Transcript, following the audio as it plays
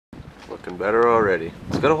looking better already.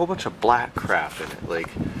 It's got a whole bunch of black crap in it. Like,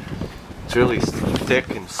 it's really thick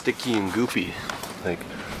and sticky and goopy. Like,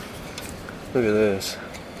 look at this.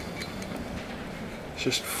 It's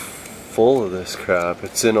just full of this crap.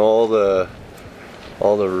 It's in all the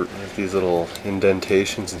like, these little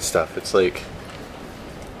indentations and stuff. It's like,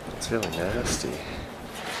 it's really nasty.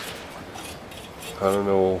 I don't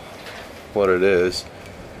know what it is,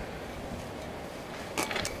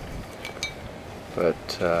 but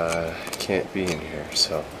it can't be in here,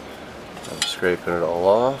 so I'm scraping it all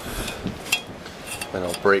off, and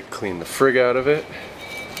I'll brake clean the frig out of it.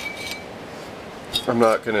 I'm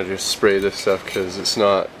not gonna just spray this stuff because it's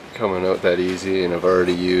not coming out that easy, and I've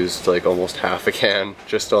already used like almost half a can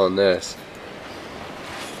just on this,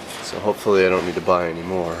 so hopefully I don't need to buy any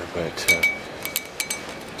more, but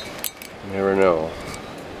you never know.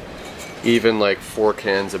 Even like 4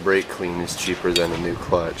 cans of brake clean is cheaper than a new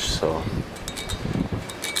clutch, so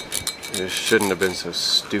it shouldn't have been so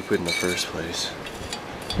stupid in the first place.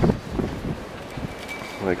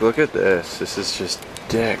 Like, look at this. This is just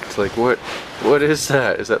decked. Like, what is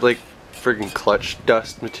that? Is that like friggin' clutch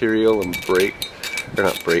dust material and brake, or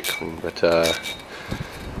not brake clean, but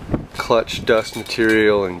clutch dust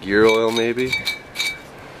material and gear oil maybe?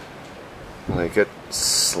 Like, it's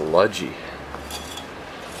sludgy.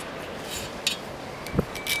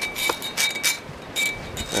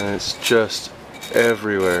 And it's just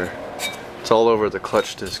everywhere. It's all over the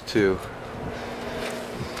clutch disc too.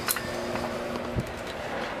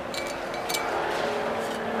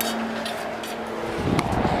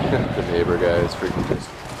 The neighbor guy is freaking just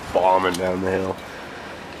bombing down the hill.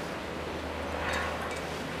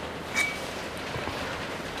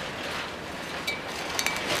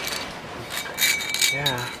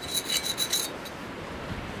 Yeah.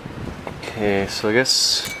 Okay, so I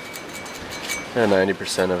guess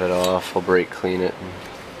 90% of it off. I'll brake clean it and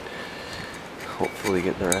hopefully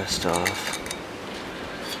get the rest off.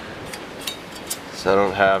 So I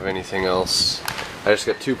don't have anything else. I just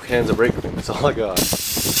got 2 cans of brake clean. That's all I got.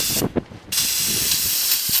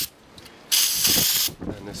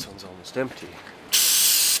 And this one's almost empty.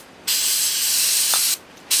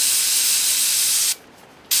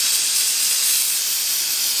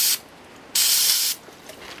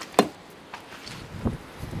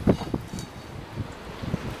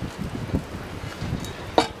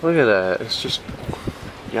 Look at that, it's just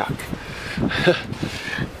yuck.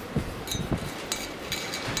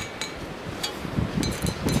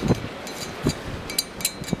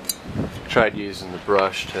 Tried using the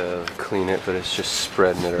brush to clean it, but it's just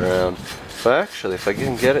spreading it around. But actually, if I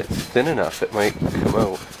can get it thin enough, it might come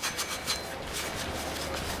out.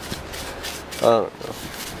 I don't know.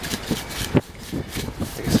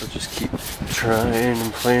 I guess I'll just keep trying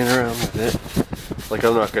and playing around with it. Like,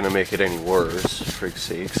 I'm not gonna make it any worse, for frig's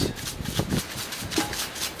sakes.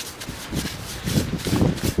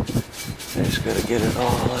 I just gotta get it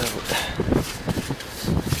all out.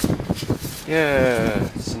 Yeah,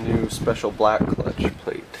 it's a new special black clutch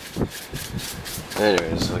plate.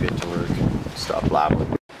 Anyways, I'll get to work and stop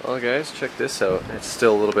blabbing. Well guys, check this out. It's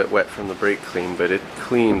still a little bit wet from the brake clean, but it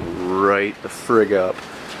cleaned right the frig up.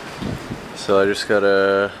 So I just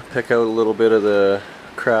gotta pick out a little bit of the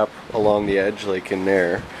crap along the edge, like in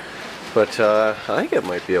there, but I think it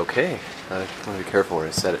might be okay. I want to be careful where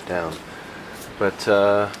I set it down, but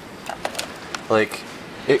like,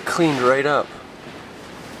 it cleaned right up.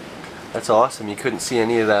 That's awesome. You couldn't see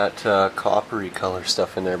any of that coppery color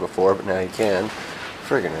stuff in there before, but now you can.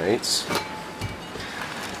 Friggin' rights.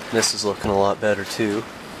 This is looking a lot better too.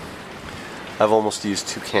 I've almost used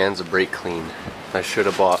 2 cans of brake clean. I should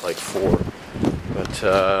have bought like 4, but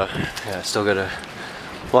yeah, I still gotta.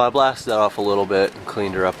 Well, I blasted that off a little bit and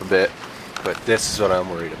cleaned her up a bit, but this is what I'm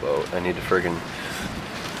worried about. I need to friggin'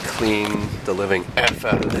 clean the living F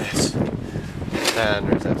out of this. And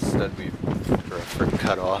there's that stud we friggin'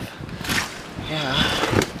 cut off.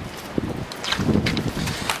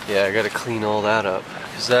 Yeah, I gotta clean all that up,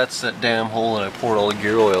 because that's that damn hole that I poured all the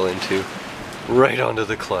gear oil into, right onto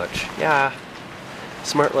the clutch. Yeah,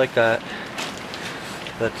 smart like that.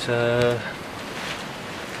 But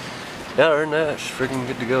yeah, other than that, it's freaking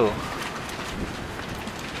good to go.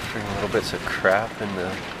 Freaking little bits of crap in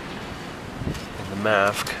the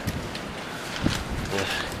mask.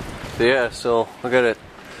 Yeah, so I got it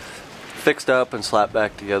fixed up and slapped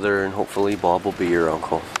back together, and hopefully Bob will be your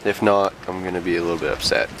uncle. If not, I'm gonna be a little bit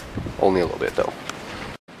upset. Only a little bit though.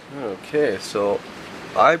 Okay, so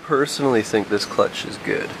I personally think this clutch is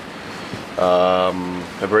good.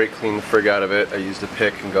 I brake cleaned the frig out of it. I used a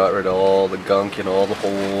pick and got rid of all the gunk in all the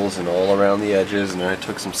holes and all around the edges, and then I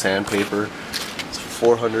took some sandpaper, some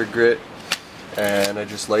 400 grit, and I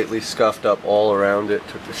just lightly scuffed up all around it,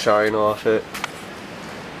 took the shine off it.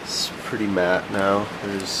 It's pretty matte now.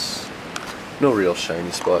 There's no real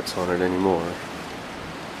shiny spots on it anymore.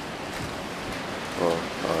 Oh,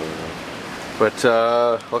 I don't know. But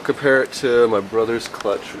I'll compare it to my brother's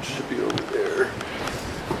clutch, which should be over there.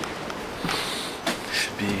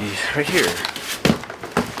 Should be right here.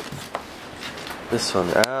 This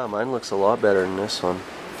one, mine looks a lot better than this one.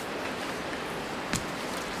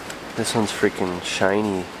 This one's freaking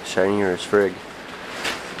shiny, shinier as frig.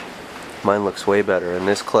 Mine looks way better, and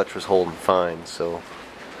this clutch was holding fine, so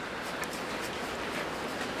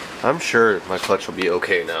I'm sure my clutch will be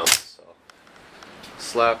okay now. So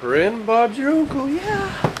slap her in, Bob's your uncle,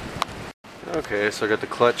 yeah. Okay, so I got the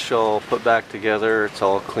clutch all put back together. It's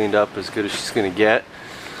all cleaned up as good as she's gonna get.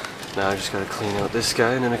 Now I just gotta clean out this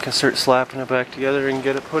guy, and then I can start slapping it back together and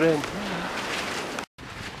get it put in.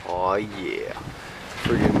 Oh yeah.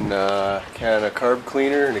 Friggin' can of carb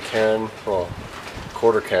cleaner and a can, well,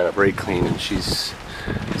 quarter can of brake clean, and she's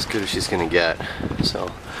as good as she's gonna get. So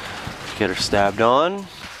get her stabbed on.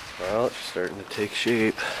 Well, she's starting to take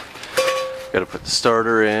shape. Gotta put the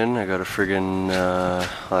starter in. I gotta friggin' well,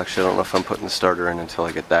 actually I don't know if I'm putting the starter in until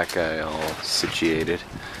I get that guy all situated.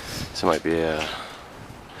 So it might be a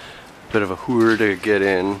bit of a hoor to get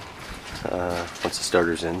in once the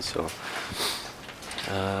starter's in. So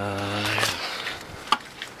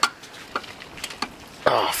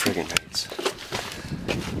oh, friggin' mates.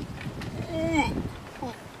 Good.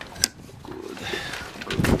 Good.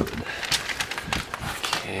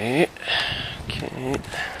 Okay. Okay.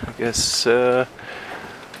 I guess I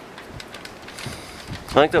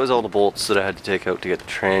think that was all the bolts that I had to take out to get the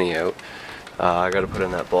tranny out. I gotta put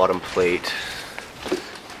in that bottom plate.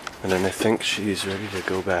 And then I think she's ready to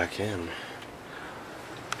go back in.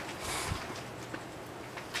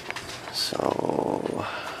 So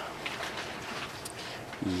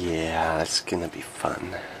yeah, it's gonna be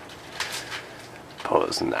fun.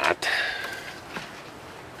 Suppose not.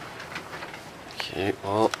 Okay,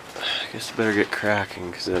 well, I guess I better get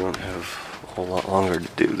cracking because I don't have a whole lot longer to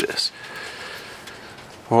do this.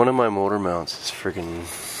 One of my motor mounts is friggin'.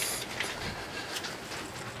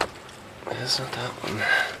 It's not that one.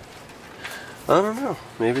 I don't know.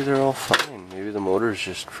 Maybe they're all fine. Maybe the motor's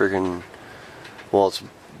just friggin'. Well,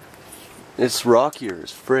 it's rockier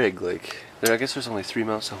as frig. Like, I guess there's only 3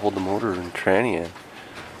 mounts to hold the motor and tranny in.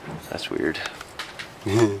 That's weird.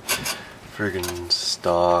 Friggin'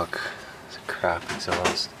 stock. It's a crap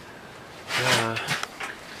exhaust. Yeah.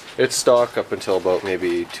 It's stock up until about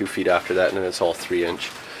maybe 2 feet after that, and then it's all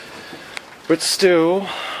 3-inch. But still,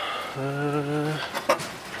 I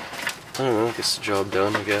don't know. Gets the job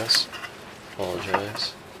done, I guess.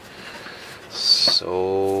 Apologize.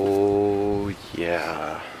 So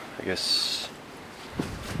yeah, I guess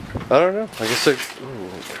I don't know. I guess oh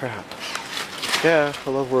crap. Yeah, I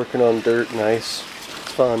love working on dirt and ice.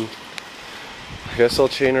 It's fun. I guess I'll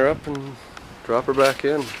chain her up and drop her back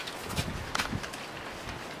in.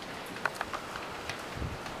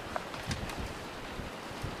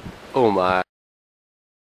 Oh my.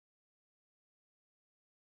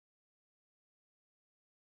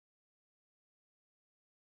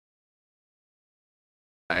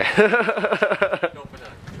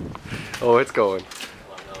 Oh, it's going.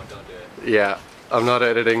 Oh, no, don't do it. Yeah, I'm not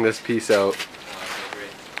editing this piece out. Oh, okay,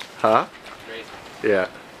 Huh? great. Yeah.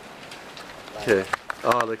 Okay.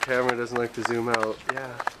 Oh, the camera doesn't like to zoom out.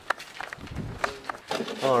 Yeah.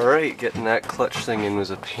 Alright, getting that clutch thing in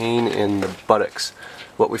was a pain in the buttocks.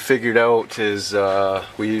 What we figured out is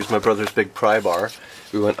we used my brother's big pry bar.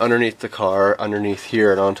 We went underneath the car, underneath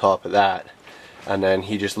here, and on top of that. And then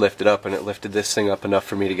he just lifted up, and it lifted this thing up enough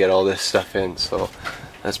for me to get all this stuff in. So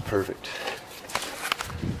that's perfect.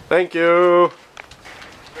 Thank you!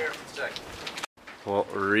 Well,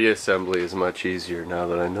 reassembly is much easier now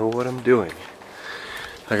that I know what I'm doing.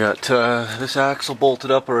 I got this axle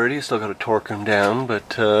bolted up already. Still got to torque them down,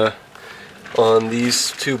 but on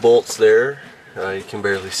these 2 bolts there, you can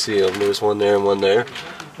barely see them. There's one there and one there.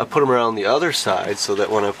 I put them around the other side so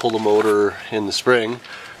that when I pull the motor in the spring,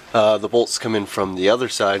 the bolts come in from the other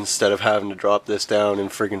side instead of having to drop this down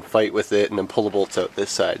and friggin' fight with it and then pull the bolts out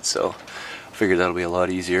this side. So I figured that'll be a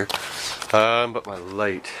lot easier. But my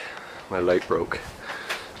light broke.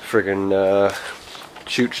 Friggin'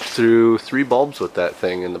 chooched through 3 bulbs with that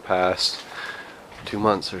thing in the past 2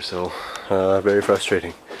 months or so. Very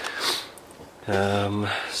frustrating.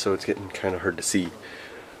 So it's getting kind of hard to see.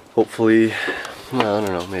 Hopefully, well, I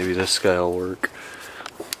don't know, maybe this guy will work.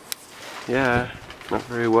 Yeah, not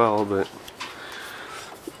very well, but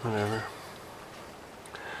whatever.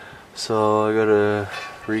 So I gotta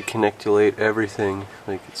reconnectulate everything.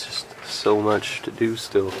 Like, it's just so much to do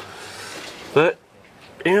still. But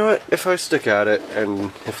you know what? If I stick at it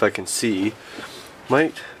and if I can see,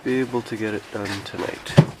 might be able to get it done tonight,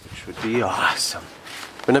 which would be awesome.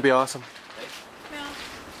 Wouldn't that be awesome? Yeah.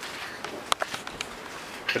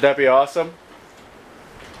 Would that be awesome?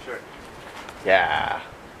 Sure. Yeah.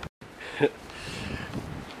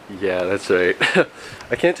 Yeah, that's right.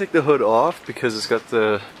 I can't take the hood off because it's got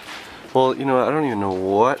the... Well, you know, I don't even know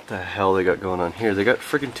what the hell they got going on here. They got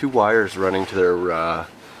freaking 2 wires running to their,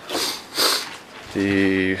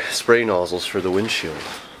 the spray nozzles for the windshield.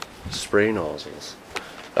 Spray nozzles.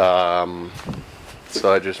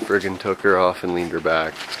 So I just friggin' took her off and leaned her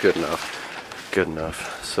back. It's good enough. Good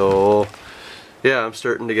enough. So, yeah, I'm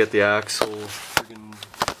starting to get the axle friggin'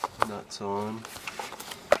 nuts on.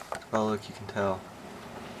 Oh, look, you can tell.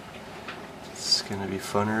 It's gonna be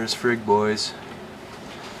funner as frig, boys.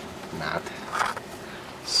 Not.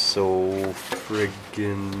 So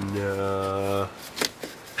friggin'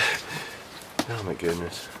 oh my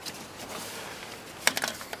goodness.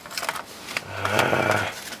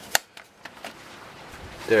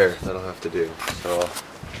 There, that'll have to do. So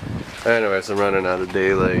anyways, I'm running out of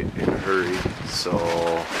daylight in a hurry, so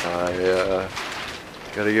I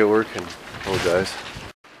gotta get working. Oh guys.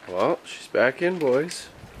 Well, she's back in, boys.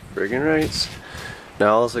 Friggin' rights.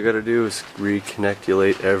 Now all I gotta do is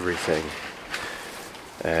reconnectulate everything.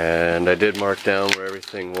 And I did mark down where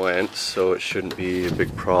everything went, so it shouldn't be a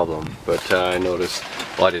big problem. But I noticed,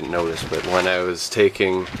 well, I didn't notice, but when I was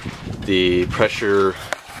taking the pressure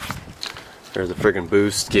or the friggin'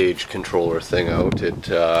 boost gauge controller thing out, it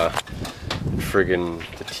friggin'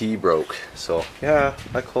 the T broke. So yeah,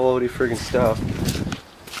 high quality friggin' stuff.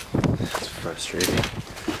 That's frustrating.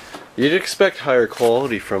 You'd expect higher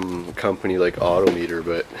quality from a company like Autometer,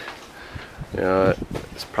 but you know,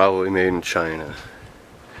 it's probably made in China.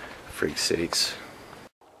 Freak sakes.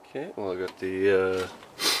 Okay, well I got the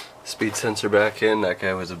speed sensor back in. That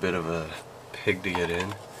guy was a bit of a pig to get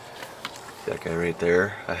in. That guy right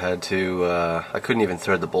there. I had to, I couldn't even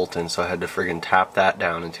thread the bolt in, so I had to friggin' tap that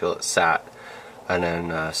down until it sat, and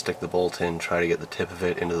then stick the bolt in, try to get the tip of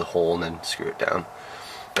it into the hole, and then screw it down.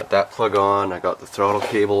 Got that plug on, I got the throttle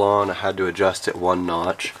cable on, I had to adjust it 1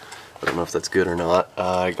 notch. I don't know if that's good or not.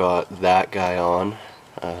 I got that guy on,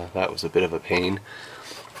 that was a bit of a pain.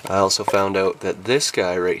 I also found out that this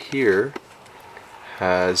guy right here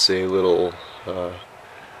has a little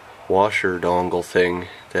washer dongle thing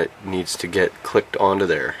that needs to get clicked onto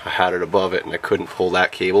there. I had it above it and I couldn't pull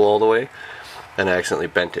that cable all the way, and I accidentally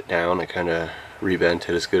bent it down. I kind of rebent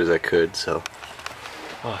it as good as I could, so...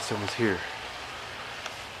 Oh, someone's here.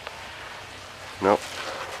 Nope,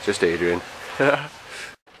 just Adrian.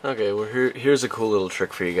 Okay, well here's a cool little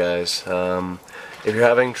trick for you guys. If you're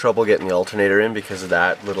having trouble getting the alternator in because of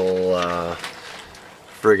that little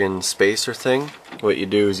friggin' spacer thing, what you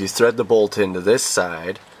do is you thread the bolt into this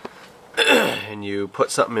side and you put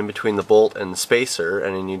something in between the bolt and the spacer,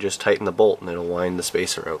 and then you just tighten the bolt and it'll wind the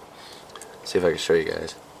spacer out. See if I can show you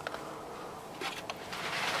guys.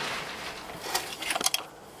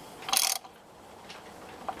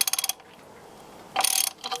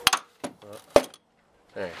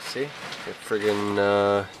 There, see? It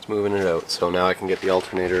friggin' it's moving it out. So now I can get the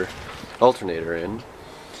alternator in.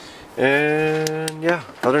 And yeah,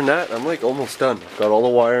 other than that, I'm like almost done. Got all the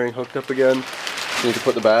wiring hooked up again. Need to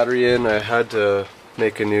put the battery in. I had to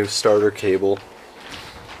make a new starter cable.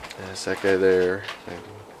 There's that guy there.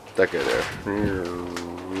 That guy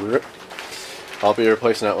there. I'll be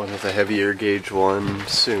replacing that one with a heavier gauge one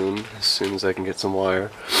soon, as soon as I can get some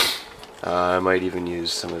wire. I might even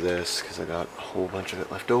use some of this because I got a whole bunch of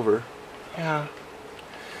it left over. Yeah.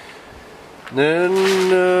 Then,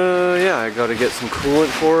 yeah, I gotta get some coolant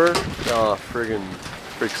for her. Oh, frig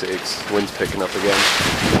sakes, wind's picking up again.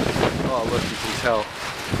 Oh, look, you can tell.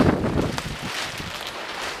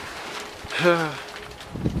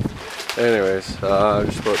 Anyways, I'm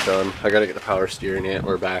just about done. I gotta get the power steering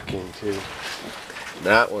antler back in too.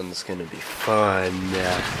 That one's gonna be fun.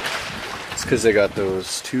 It's because they got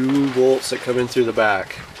those 2 bolts that come in through the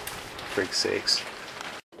back. Frig sakes.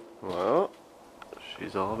 Well,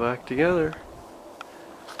 she's all back together.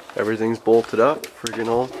 Everything's bolted up.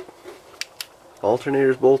 Friggin'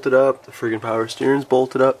 alternator's bolted up. The friggin' power steering's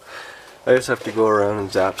bolted up. I just have to go around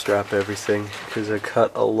and zap strap everything because I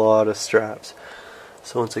cut a lot of straps.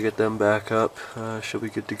 So once I get them back up, she'll be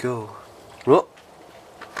good to go. Well,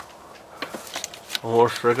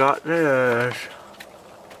 almost forgot this.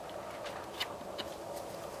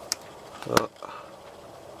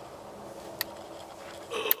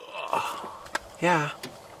 Yeah.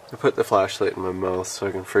 I put the flashlight in my mouth so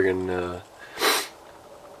I can friggin'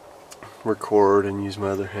 record and use my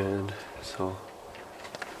other hand. So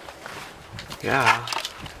yeah.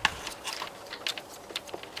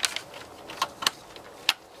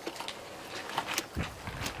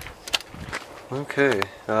 Okay,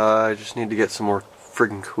 I just need to get some more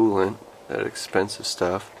friggin' coolant, that expensive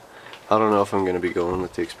stuff. I don't know if I'm going to be going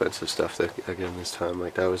with the expensive stuff again this time,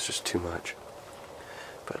 like that was just too much.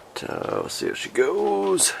 But we'll see how she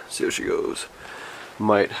goes,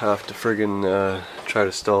 Might have to friggin' try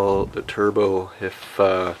to stall the turbo if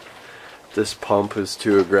this pump is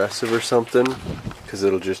too aggressive or something, because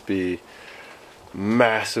it'll just be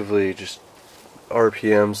massively just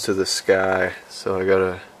RPMs to the sky, so I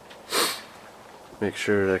gotta make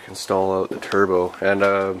sure that I can stall out the turbo. And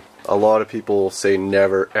a lot of people say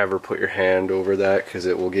never ever put your hand over that because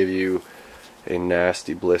it will give you a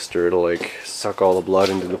nasty blister. It'll like suck all the blood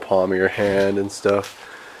into the palm of your hand and stuff.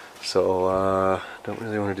 So don't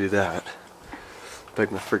really want to do that.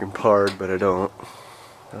 Beg my friggin' pardon, but I don't.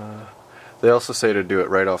 They also say to do it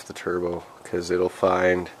right off the turbo because it'll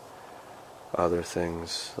find other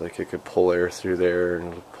things, like it could pull air through there and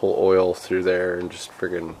it'll pull oil through there and just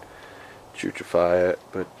friggin' putrefy it.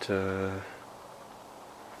 But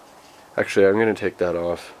actually I'm gonna take that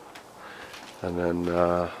off and then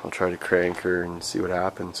I'll try to crank her and see what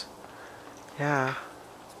happens. Yeah.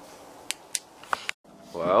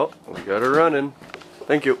 Well, we got her running.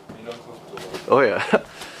 Thank you. Oh yeah.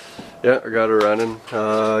 Yeah, I got her running.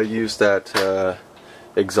 Used that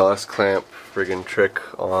exhaust clamp friggin' trick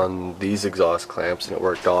on these exhaust clamps and it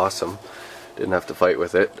worked awesome. Didn't have to fight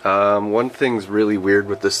with it. One thing's really weird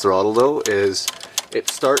with this throttle though is it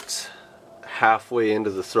starts halfway into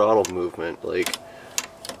the throttle movement. Like,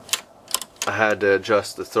 I had to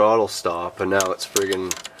adjust the throttle stop and now it's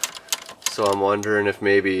friggin', so I'm wondering if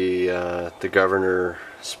maybe the governor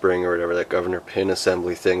spring or whatever, that governor pin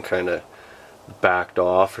assembly thing kinda backed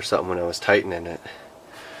off or something when I was tightening it.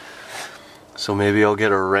 So maybe I'll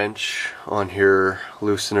get a wrench on here,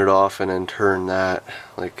 loosen it off, and then turn that.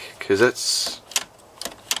 Like, cause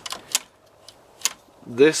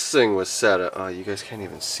this thing was set up. Oh, you guys can't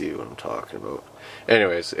even see what I'm talking about.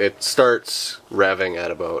 Anyways, it starts revving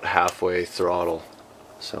at about halfway throttle,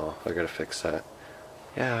 so I gotta fix that.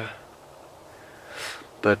 Yeah.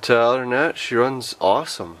 But other than that, she runs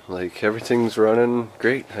awesome. Like, everything's running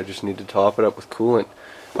great. I just need to top it up with coolant.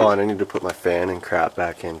 Oh, and I need to put my fan and crap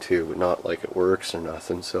back in too, but not like it works or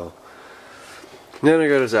nothing, so. And then I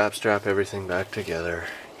gotta zap strap everything back together.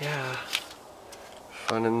 Yeah.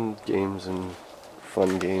 Fun games and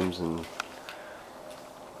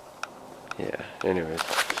yeah, anyways.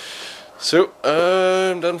 So,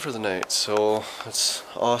 I'm done for the night, so that's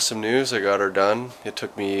awesome news. I got her done. It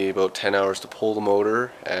took me about 10 hours to pull the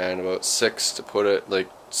motor and about 6 to put it, like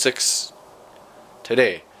 6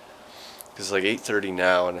 today. It's like 8:30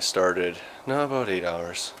 now and I started, no, about 8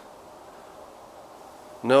 hours.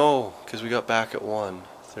 No, because we got back at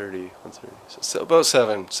 1:30, so about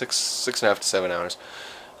 6.5 to 7 hours.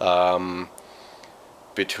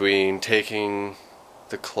 Between taking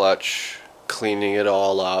the clutch, cleaning it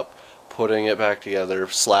all up, putting it back together,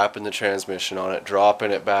 slapping the transmission on it,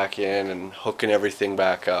 dropping it back in, and hooking everything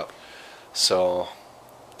back up. So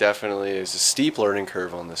definitely is a steep learning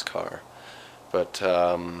curve on this car. But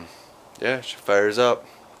yeah, she fires up,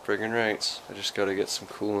 friggin' rights. I just gotta get some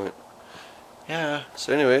coolant. Yeah,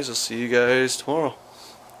 so anyways, I'll see you guys tomorrow.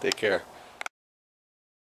 Take care.